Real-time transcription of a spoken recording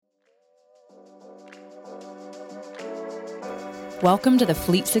Welcome to the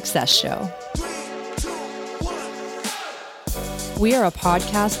Fleet Success Show. We are a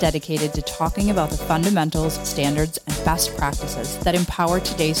podcast dedicated to talking about the fundamentals, standards, and best practices that empower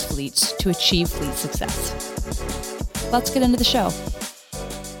today's fleets to achieve fleet success. Let's get into the show.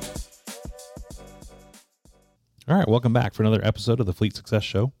 All right, welcome back for another episode of the Fleet Success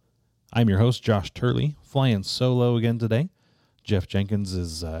Show. I'm your host, Josh Turley, flying solo again today. Jeff Jenkins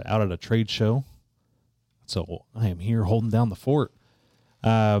is out at a trade show, so I am here holding down the fort.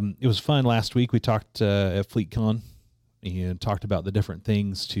 It was fun last week. We talked at FleetCon and talked about the different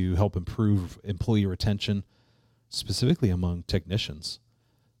things to help improve employee retention, specifically among technicians.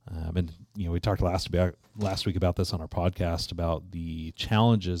 We talked last week about this on our podcast about the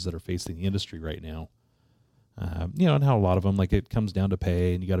challenges that are facing the industry right now. And how a lot of them, like, it comes down to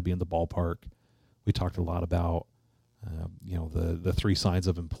pay and you got to be in the ballpark. We talked a lot about, the three signs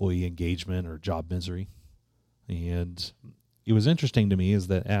of employee engagement or job misery. And it was interesting to me is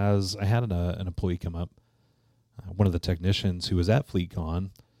that as I had an employee come up, one of the technicians who was at FleetCon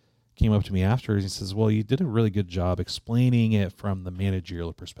came up to me after and he says, well, you did a really good job explaining it from the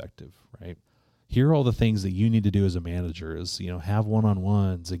managerial perspective, right? Here are all the things that you need to do as a manager is, have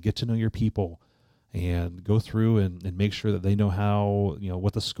one-on-ones and get to know your people and go through and make sure that they know how,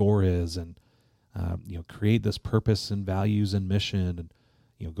 what the score is and, create this purpose and values and mission and,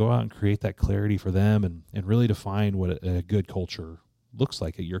 go out and create that clarity for them and really define what a good culture looks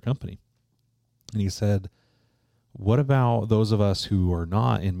like at your company. And he said, what about those of us who are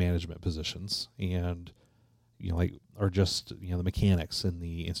not in management positions and, are just, the mechanics in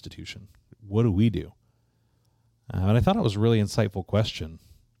the institution? What do we do? And I thought it was a really insightful question.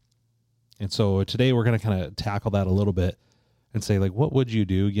 And so today we're going to kind of tackle that a little bit and say, like, what would you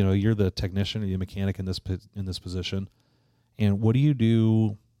do? You're the technician or the mechanic in this position. And what do you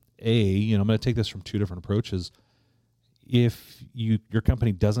do? I'm going to take this from two different approaches. If your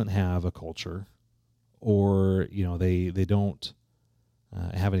company doesn't have a culture or, they don't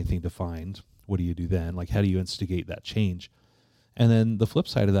have anything defined, what do you do then? Like, how do you instigate that change? And then the flip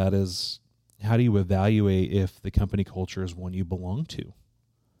side of that is, how do you evaluate if the company culture is one you belong to?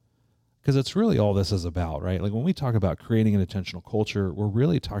 Because it's really all this is about, right? Like when we talk about creating an intentional culture, we're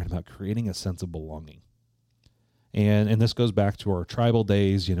really talking about creating a sense of belonging. And this goes back to our tribal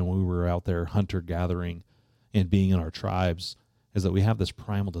days, when we were out there hunter-gathering and being in our tribes, is that we have this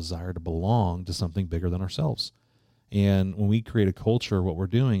primal desire to belong to something bigger than ourselves. And when we create a culture, what we're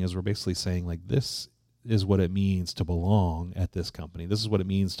doing is we're basically saying, like, this is what it means to belong at this company. This is what it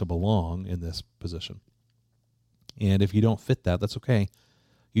means to belong in this position. And if you don't fit that, that's okay.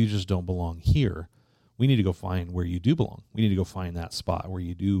 You just don't belong here. We need to go find where you do belong. We need to go find that spot where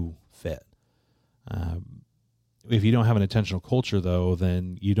you do fit. If you don't have an intentional culture, though,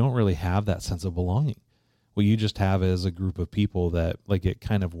 then you don't really have that sense of belonging. What you just have is a group of people that, like, it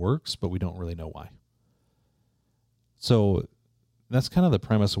kind of works, but we don't really know why. So that's kind of the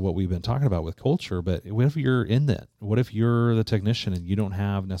premise of what we've been talking about with culture. But what if you're in that? What if you're the technician and you don't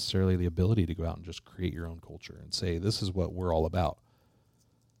have necessarily the ability to go out and just create your own culture and say, this is what we're all about?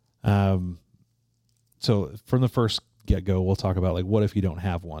 So from the first get-go, we'll talk about, like, what if you don't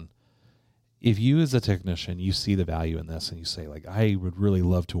have one? If you as a technician, you see the value in this and you say, like, I would really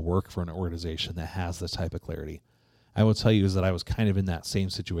love to work for an organization that has this type of clarity. I will tell you is that I was kind of in that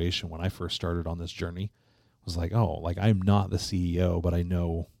same situation when I first started on this journey. I was like, I'm not the CEO, but I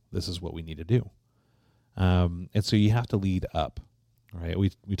know this is what we need to do. And so you have to lead up, right?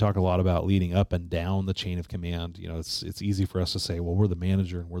 We talk a lot about leading up and down the chain of command. It's easy for us to say, well, we're the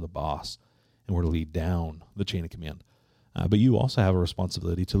manager and we're the boss and we're to lead down the chain of command. But you also have a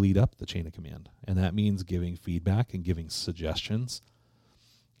responsibility to lead up the chain of command. And that means giving feedback and giving suggestions.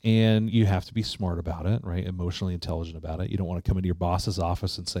 And you have to be smart about it, right? Emotionally intelligent about it. You don't want to come into your boss's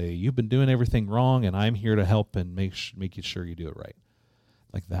office and say, you've been doing everything wrong and I'm here to help and make sure you do it right.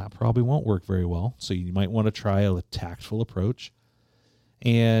 Like, that probably won't work very well. So you might want to try a tactful approach.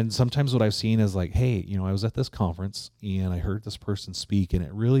 And sometimes what I've seen is like, hey, I was at this conference and I heard this person speak and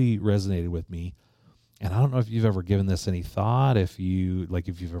it really resonated with me. And I don't know if you've ever given this any thought, if you've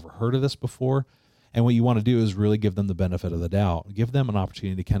ever heard of this before. And what you want to do is really give them the benefit of the doubt, give them an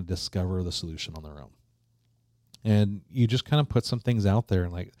opportunity to kind of discover the solution on their own. And you just kind of put some things out there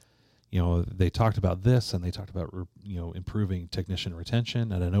and, like, they talked about this and they talked about, improving technician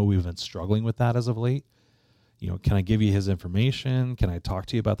retention. And I know we've been struggling with that as of late. Can I give you his information? Can I talk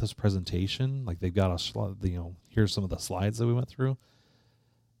to you about this presentation? Like, they've got here's some of the slides that we went through.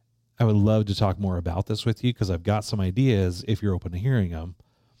 I would love to talk more about this with you because I've got some ideas if you're open to hearing them.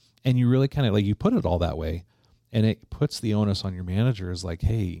 And you really kind of, like, you put it all that way and it puts the onus on your manager is like,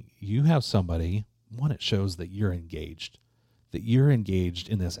 hey, you have somebody, one, it shows that you're engaged, that you're engaged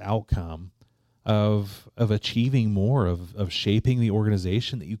in this outcome of achieving more, of shaping the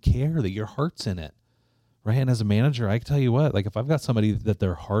organization, that you care, that your heart's in it, right? And as a manager, I can tell you what, like if I've got somebody that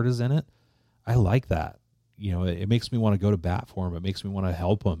their heart is in it, I like that. It makes me want to go to bat for them. It makes me want to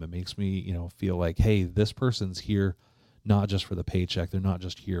help them. It makes me, feel like, hey, this person's here not just for the paycheck. They're not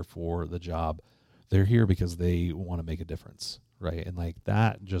just here for the job. They're here because they want to make a difference, right? And like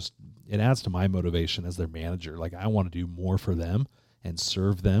that just, it adds to my motivation as their manager. Like I want to do more for them and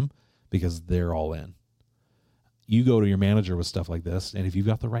serve them because they're all in. You go to your manager with stuff like this, and if you've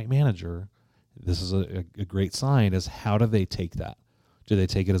got the right manager, this is a great sign, is how do they take that? Do they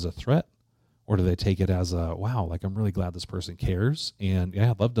take it as a threat? Or do they take it as a, wow, like I'm really glad this person cares, and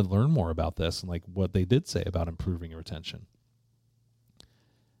yeah, I'd love to learn more about this and like what they did say about improving your retention.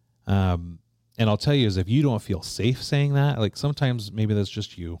 And I'll tell you is if you don't feel safe saying that, like sometimes maybe that's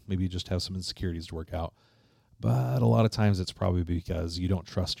just you. Maybe you just have some insecurities to work out. But a lot of times it's probably because you don't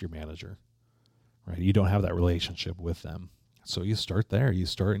trust your manager, right? You don't have that relationship with them. So you start there. You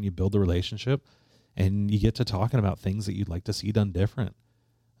start and you build the relationship, and you get to talking about things that you'd like to see done different.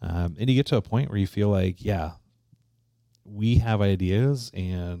 And you get to a point where you feel like, yeah, we have ideas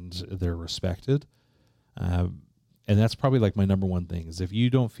and they're respected. And that's probably like my number one thing is if you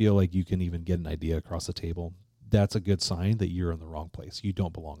don't feel like you can even get an idea across the table, that's a good sign that you're in the wrong place. You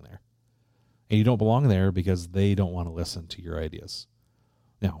don't belong there. And you don't belong there because they don't want to listen to your ideas.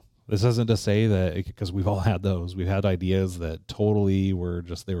 Now, this isn't to say that, because we've all had those. We've had ideas that totally were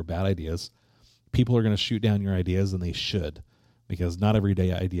just, they were bad ideas. People are going to shoot down your ideas, and they should. Because not every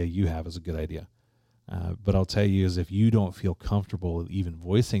idea you have is a good idea. But I'll tell you is if you don't feel comfortable even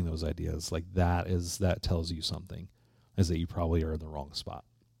voicing those ideas, like that tells you something, is that you probably are in the wrong spot.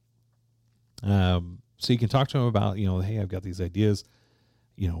 So you can talk to them about, hey, I've got these ideas.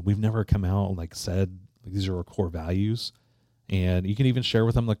 We've never come out and like said, like, these are our core values. And you can even share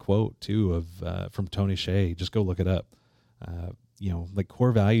with them the quote too of from Tony Hsieh. Just go look it up. Like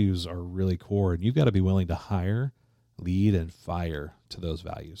core values are really core, and you've got to be willing to hire, lead, and fire to those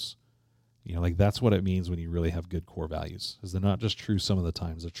values. Like that's what it means when you really have good core values, is they're not just true some of the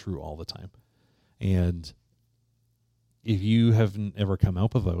times, they're true all the time. And if you haven't ever come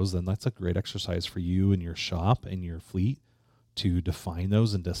up with those, then that's a great exercise for you and your shop and your fleet to define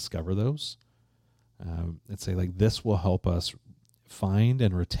those and discover those. And say like, this will help us find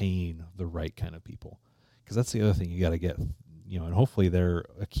and retain the right kind of people. Because that's the other thing you got to get, and hopefully they're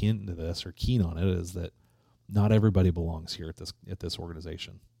akin to this or keen on it, is that not everybody belongs here at this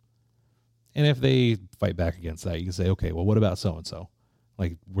organization. And if they fight back against that, you can say, okay, well, what about so-and-so?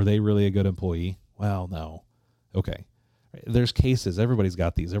 Like, were they really a good employee? Well, no. Okay. There's cases. Everybody's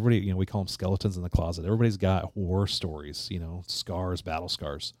got these. Everybody, we call them skeletons in the closet. Everybody's got war stories, scars, battle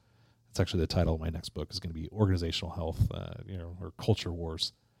scars. That's actually the title of my next book, is going to be Organizational Health, or Culture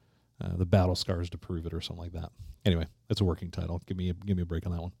Wars, the battle scars to prove it, or something like that. Anyway, it's a working title. Give me a break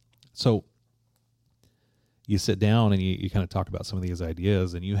on that one. So you sit down and you kind of talk about some of these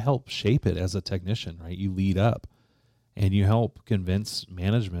ideas, and you help shape it as a technician, right? You lead up and you help convince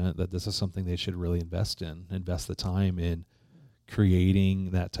management that this is something they should really invest the time in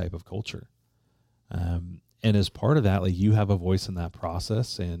creating that type of culture. And as part of that, like, you have a voice in that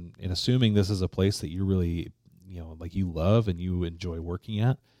process, and assuming this is a place that you really, like you love and you enjoy working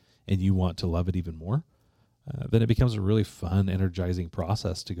at, and you want to love it even more, then it becomes a really fun, energizing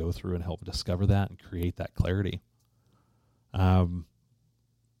process to go through and help discover that and create that clarity.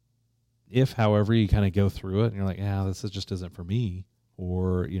 If, however, you kind of go through it and you're like, this just isn't for me,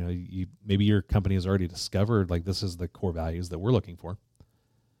 or, maybe your company has already discovered, like, this is the core values that we're looking for,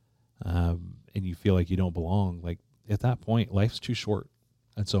 and you feel like you don't belong, like, at that point, life's too short.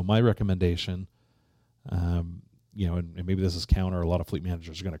 And so my recommendation, and maybe this is counter, a lot of fleet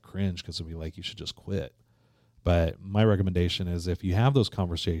managers are going to cringe because they'll be like, you should just quit. But my recommendation is, if you have those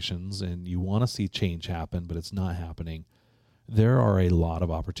conversations and you want to see change happen, but it's not happening, there are a lot of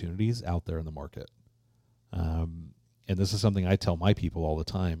opportunities out there in the market. And this is something I tell my people all the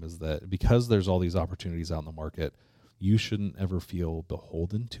time, is that because there's all these opportunities out in the market, you shouldn't ever feel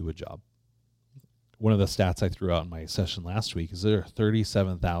beholden to a job. One of the stats I threw out in my session last week is there are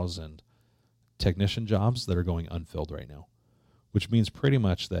 37,000 technician jobs that are going unfilled right now, which means pretty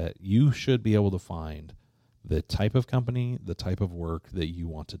much that you should be able to find the type of company, the type of work that you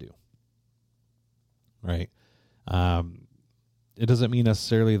want to do, right? It doesn't mean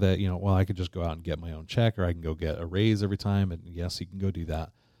necessarily that, I could just go out and get my own check, or I can go get a raise every time. And yes, you can go do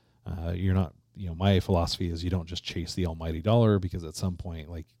that. You're not, my philosophy is you don't just chase the almighty dollar, because at some point,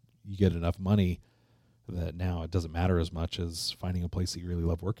 like, you get enough money that now it doesn't matter as much as finding a place that you really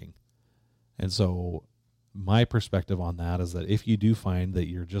love working. And so My perspective on that is that if you do find that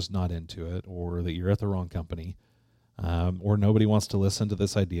you're just not into it, or that you're at the wrong company, or nobody wants to listen to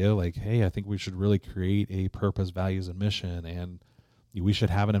this idea, like, hey, I think we should really create a purpose, values, and mission, and we should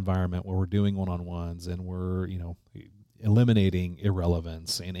have an environment where we're doing one-on-ones and we're, eliminating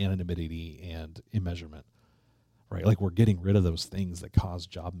irrelevance and anonymity and immeasurement, right? Like, we're getting rid of those things that cause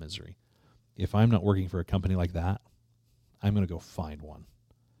job misery. If I'm not working for a company like that, I'm going to go find one.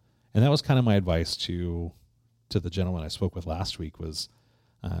 And that was kind of my advice to the gentleman I spoke with last week, was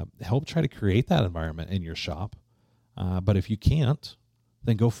help try to create that environment in your shop. But if you can't,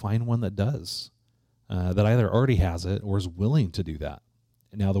 then go find one that does, that either already has it or is willing to do that.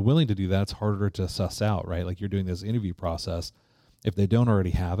 Now, the willing to do that's harder to suss out, right? Like, you're doing this interview process. If they don't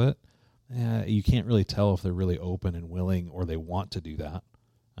already have it, you can't really tell if they're really open and willing, or they want to do that.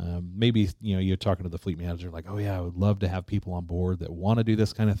 Maybe, you're talking to the fleet manager like, oh yeah, I would love to have people on board that want to do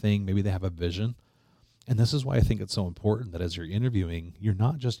this kind of thing. Maybe they have a vision. And this is why I think it's so important that as you're interviewing, you're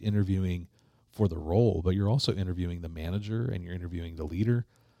not just interviewing for the role, but you're also interviewing the manager, and you're interviewing the leader,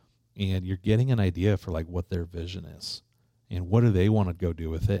 and you're getting an idea for like what their vision is and what do they want to go do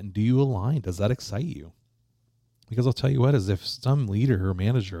with it. And do you align? Does that excite you? Because I'll tell you what, is if some leader or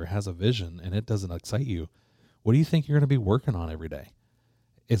manager has a vision and it doesn't excite you, what do you think you're going to be working on every day?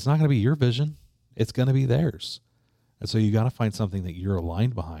 It's not going to be your vision. It's going to be theirs. And so you got to find something that you're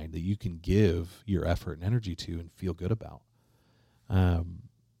aligned behind, that you can give your effort and energy to and feel good about.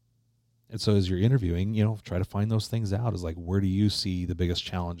 And so as you're interviewing, try to find those things out. Is like, where do you see the biggest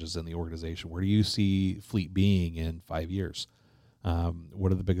challenges in the organization? Where do you see Fleet being in 5 years?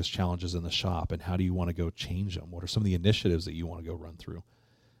 What are the biggest challenges in the shop, and how do you want to go change them? What are some of the initiatives that you want to go run through?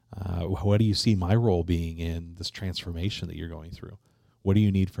 What do you see my role being in this transformation that you're going through? What do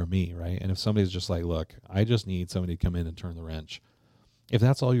you need from me, right? And if somebody's just like, look, I just need somebody to come in and turn the wrench. If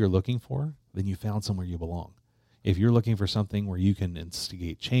that's all you're looking for, then you found somewhere you belong. If you're looking for something where you can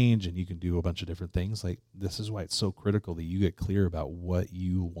instigate change and you can do a bunch of different things, like, this is why it's so critical that you get clear about what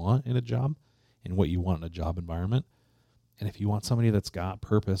you want in a job and what you want in a job environment. And if you want somebody that's got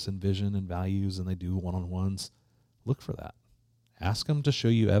purpose and vision and values and they do one-on-ones, look for that. Ask them to show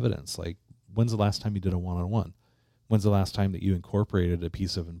you evidence. Like, when's the last time you did a one-on-one? When's the last time that you incorporated a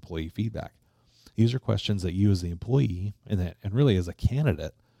piece of employee feedback? These are questions that you as the employee and really as a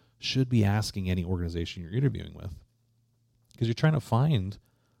candidate should be asking any organization you're interviewing with, because you're trying to find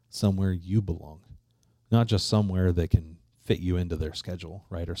somewhere you belong, not just somewhere that can fit you into their schedule,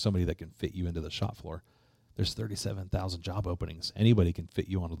 right? Or somebody that can fit you into the shop floor. There's 37,000 job openings. Anybody can fit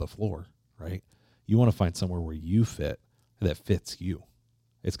you onto the floor, right? You want to find somewhere where you fit, that fits you.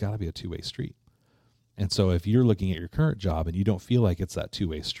 It's got to be a two-way street. And so if you're looking at your current job and you don't feel like it's that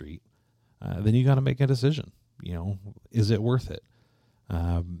two-way street, then you got to make a decision. Is it worth it?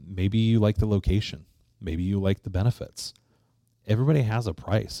 Maybe you like the location. Maybe you like the benefits. Everybody has a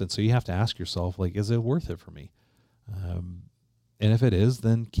price. And so you have to ask yourself, like, is it worth it for me? And if it is,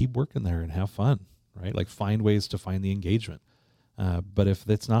 then keep working there and have fun, right? Like, find ways to find the engagement. But if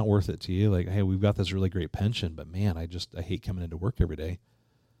it's not worth it to you, like, hey, we've got this really great pension, but man, I hate coming into work every day.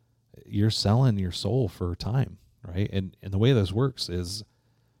 You're selling your soul for time, right? And the way this works is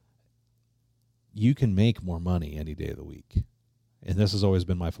you can make more money any day of the week. And this has always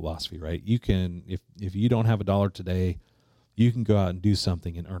been my philosophy, right? You can, if you don't have $1 today, you can go out and do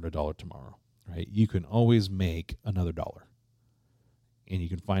something and earn $1 tomorrow, right? You can always make another $1, and you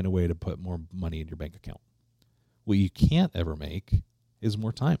can find a way to put more money in your bank account. What you can't ever make is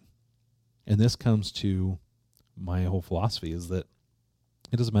more time. And this comes to my whole philosophy, is that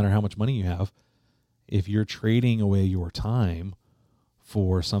it doesn't matter how much money you have. If you're trading away your time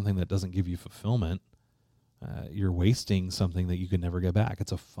for something that doesn't give you fulfillment, you're wasting something that you can never get back.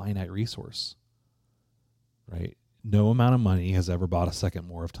 It's a finite resource, right? No amount of money has ever bought a second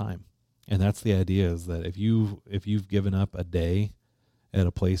more of time. And that's the idea, is that if you've given up a day at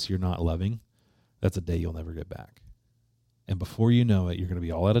a place you're not loving, that's a day you'll never get back. And before you know it, you're going to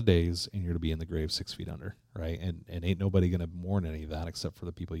be all out of days, and you're going to be in the grave 6 feet under, right? And ain't nobody going to mourn any of that except for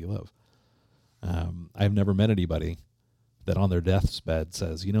the people you love. I've never met anybody that on their deathbed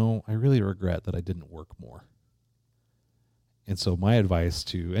says, I really regret that I didn't work more. And so my advice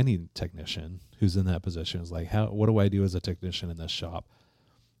to any technician who's in that position is like, what do I do as a technician in this shop?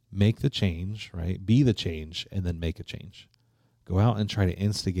 Make the change, right? Be the change, and then make a change. Go out and try to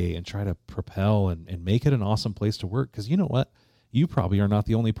instigate and try to propel and make it an awesome place to work. Because you know what? You probably are not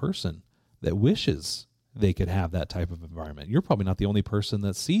the only person that wishes they could have that type of environment. You're probably not the only person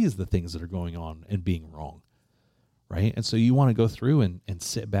that sees the things that are going on and being wrong, right? And so you want to go through and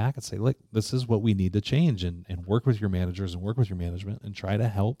sit back and say, look, this is what we need to change, and work with your managers and work with your management and try to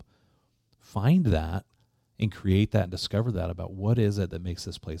help find that and create that and discover that about what is it that makes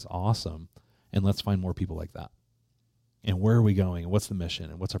this place awesome. And let's find more people like that. And where are we going? And what's the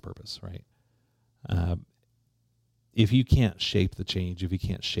mission? And what's our purpose, right? If you can't shape the change, if you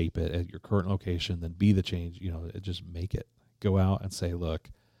can't shape it at your current location, then be the change, just make it. Go out and say, look,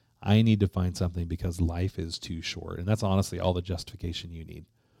 I need to find something because life is too short. And that's honestly all the justification you need.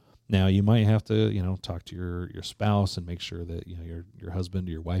 Now, you might have to, talk to your spouse and make sure that, your husband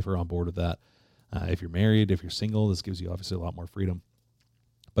or your wife are on board with that. If you're married, if you're single, this gives you obviously a lot more freedom.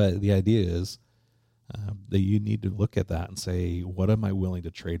 But the idea is that you need to look at that and say, what am I willing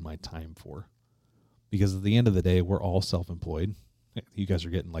to trade my time for? Because at the end of the day, we're all self-employed. You guys are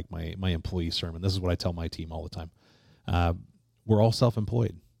getting like my employee sermon. This is what I tell my team all the time. We're all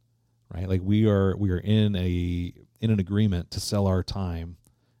self-employed, right? Like we are in an agreement to sell our time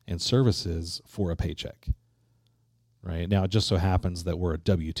and services for a paycheck, right? Now, it just so happens that we're a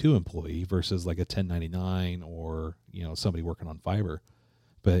W-2 employee versus like a 1099 or, somebody working on Fiverr.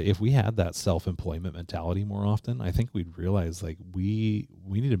 But if we had that self-employment mentality more often, I think we'd realize like we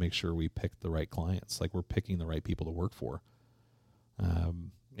need to make sure we pick the right clients, like we're picking the right people to work for.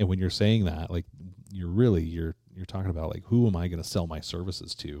 And when you're saying that, like you're talking about like, who am I going to sell my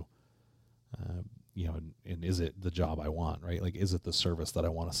services to? And is it the job I want, right? Like, is it the service that I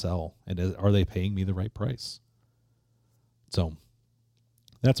want to sell? And are they paying me the right price? So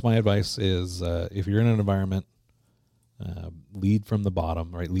that's my advice is, if you're in an environment, lead from the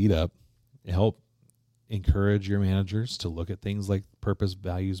bottom, right? Lead up, help encourage your managers to look at things like purpose,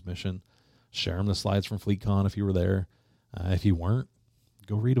 values, mission, share them the slides from FleetCon if you were there. If you weren't,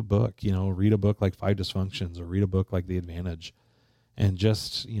 go read a book, read a book like 5 Dysfunctions or read a book like The Advantage and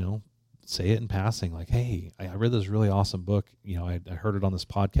just, say it in passing. Like, hey, I read this really awesome book. I heard it on this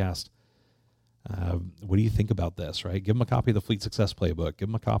podcast. What do you think about this, right? Give them a copy of the Fleet Success Playbook. Give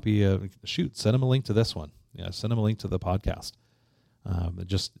them a copy of, send them a link to this one. Yeah, send them a link to the podcast.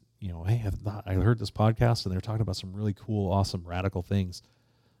 Hey, I heard this podcast and they're talking about some really cool, awesome, radical things.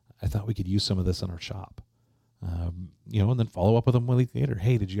 I thought we could use some of this in our shop. And then follow up with them a week later.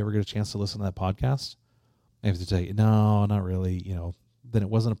 Hey, did you ever get a chance to listen to that podcast? I have to tell you, no, not really. Then it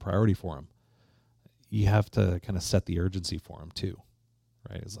wasn't a priority for them. You have to kind of set the urgency for them too,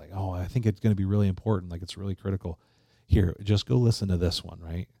 right? It's like, oh, I think it's going to be really important. Like it's really critical. Here, just go listen to this one,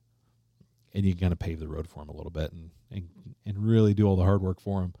 right? And you kind of pave the road for them a little bit and really do all the hard work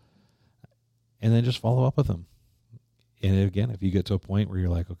for them. And then just follow up with them. And again, if you get to a point where you're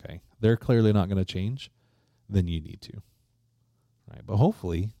like, okay, they're clearly not going to change, then you need to, right? But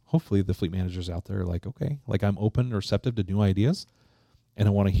hopefully the fleet managers out there are like, okay, like I'm open or receptive to new ideas and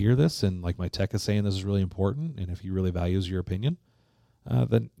I want to hear this. And like my tech is saying, this is really important. And if he really values your opinion,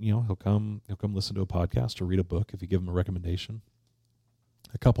 then, he'll come listen to a podcast or read a book if you give him a recommendation.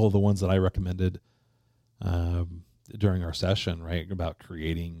 A couple of the ones that I recommended during our session, right, about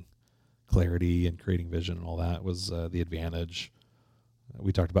creating clarity and creating vision and all that was The Advantage.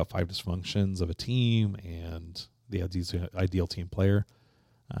 We talked about 5 Dysfunctions of a team and the ideal team player.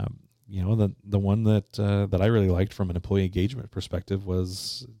 The one that I really liked from an employee engagement perspective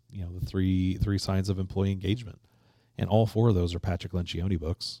was, the three signs of employee engagement. And all 4 of those are Patrick Lencioni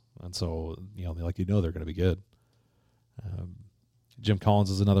books. And so, they're going to be good. Jim Collins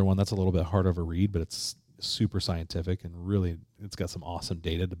is another one that's a little bit harder of a read, but it's super scientific and really it's got some awesome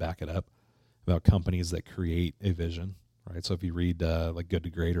data to back it up about companies that create a vision, right? So if you read like Good to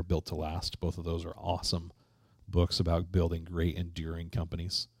Great or Built to Last, both of those are awesome books about building great, enduring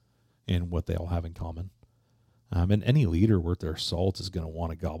companies and what they all have in common. And any leader worth their salt is going to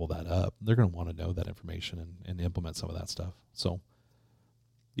want to gobble that up. They're going to want to know that information and implement some of that stuff. So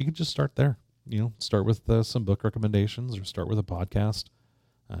you can just start there. Start with some book recommendations or start with a podcast.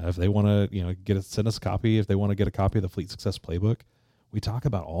 If they want to, send us a copy. If they want to get a copy of the Fleet Success Playbook, we talk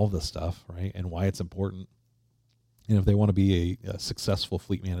about all this stuff, right? And why it's important. And if they want to be a successful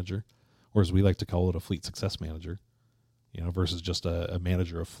fleet manager, or as we like to call it, a fleet success manager, versus just a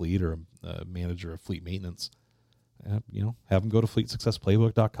manager of fleet or a manager of fleet maintenance, have them go to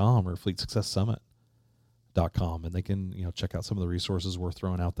fleetsuccessplaybook.com or fleetsuccesssummit.com and they can, check out some of the resources we're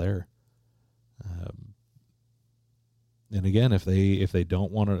throwing out there. And again, if they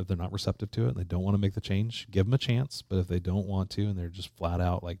don't want to, if they're not receptive to it and they don't want to make the change, give them a chance. But if they don't want to and they're just flat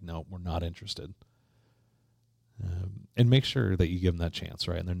out like, no, we're not interested, and make sure that you give them that chance,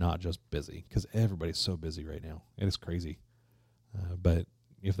 right? And they're not just busy, because everybody's so busy right now. It is crazy. But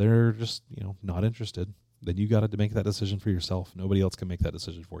if they're just, not interested, then you got to make that decision for yourself. Nobody else can make that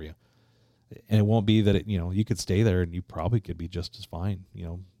decision for you. And it won't be that you could stay there and you probably could be just as fine,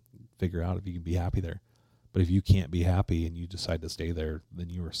 figure out if you can be happy there. But if you can't be happy and you decide to stay there, then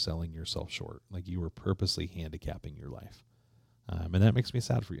you are selling yourself short. Like you are purposely handicapping your life. And that makes me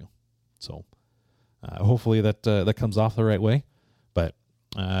sad for you. So hopefully that comes off the right way. But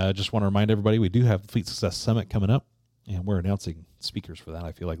I just want to remind everybody, we do have the Fleet Success Summit coming up, and we're announcing speakers for that,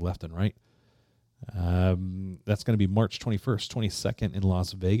 I feel like, left and right. That's going to be March 21st, 22nd in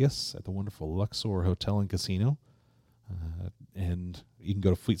Las Vegas at the wonderful Luxor Hotel and Casino. And you can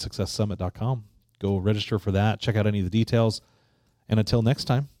go to fleetsuccesssummit.com. Go register for that. Check out any of the details. And until next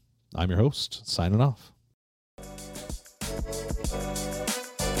time, I'm your host, signing off.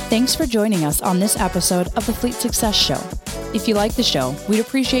 Thanks for joining us on this episode of the Fleet Success Show. If you like the show, we'd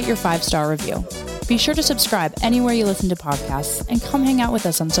appreciate your 5-star review. Be sure to subscribe anywhere you listen to podcasts and come hang out with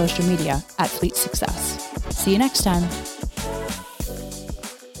us on social media at Fleet Success. See you next time.